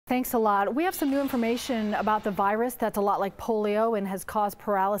Thanks a lot. We have some new information about the virus that's a lot like polio and has caused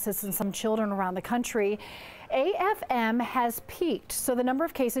paralysis in some children around the country. AFM has peaked, so the number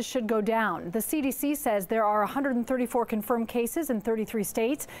of cases should go down. The CDC says there are 134 confirmed cases in 33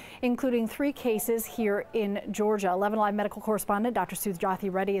 states, including 3 cases here in Georgia. 11 Live medical correspondent Dr.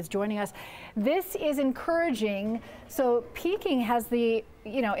 Sujatha Reddy is joining us. This is encouraging. So peaking has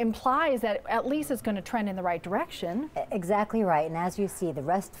implies that at least it's going to trend in the right direction. Exactly right. And as you see,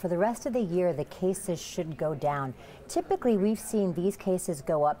 for the rest of the year, the cases should go down. Typically, we've seen these cases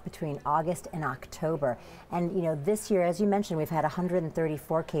go up between August and October. And this year, as you mentioned, we've had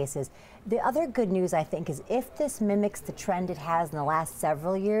 134 cases. The other good news, I think, is if this mimics the trend it has in the last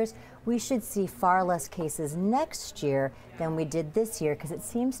several years, we should see far less cases next year than we did this year, because it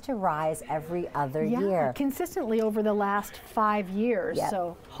seems to rise every other year. Consistently over the last 5 years. Yep.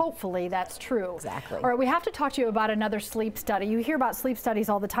 So hopefully that's true. Exactly. All right, we have to talk to you about another sleep study. You hear about sleep studies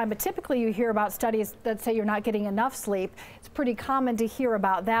all the time, but typically you hear about studies that say you're not getting enough sleep. It's pretty common to hear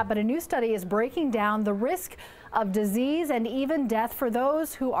about that, but a new study is breaking down the risk of disease and even death for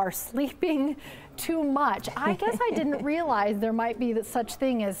those who are sleeping too much. I guess I didn't realize there might be such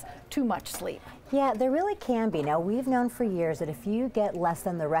thing as too much sleep. Yeah, there really can be. Now, we've known for years that if you get less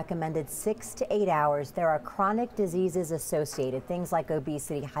than the recommended 6 to 8 hours, there are chronic diseases associated, things like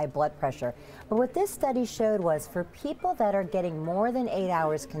obesity, high blood pressure. But what this study showed was for people that are getting more than 8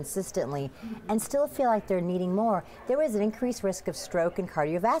 hours consistently and still feel like they're needing more, there was an increased risk of stroke and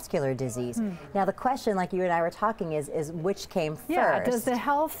cardiovascular disease. Now, the question, like you and I were talking, is which came first? Yeah, does the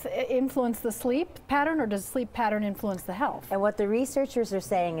health influence the sleep pattern, or does the sleep pattern influence the health? And what the researchers are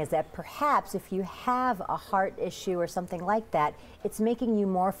saying is that perhaps if you have a heart issue or something like that, it's making you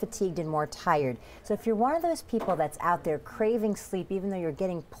more fatigued and more tired. So if you're one of those people that's out there craving sleep even though you're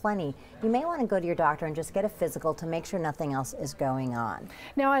getting plenty, you may want to go to your doctor and just get a physical to make sure nothing else is going on.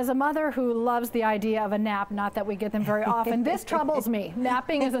 Now, as a mother who loves the idea of a nap, not that we get them very often, this troubles me.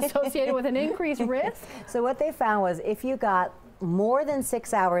 Napping is associated with an increased risk? So what they found was if you got more than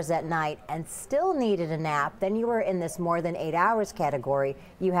 6 hours at night and still needed a nap, then you were in this more than 8 hours category,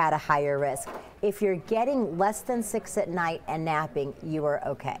 you had a higher risk. If you're getting less than 6 at night and napping, you are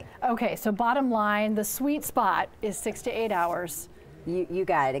okay. Okay, so bottom line, the sweet spot is 6 to 8 hours. You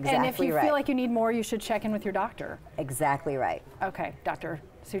got it, exactly right. And if you feel like you need more, you should check in with your doctor. Exactly right. Okay, Dr.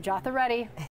 Sujatha Reddy.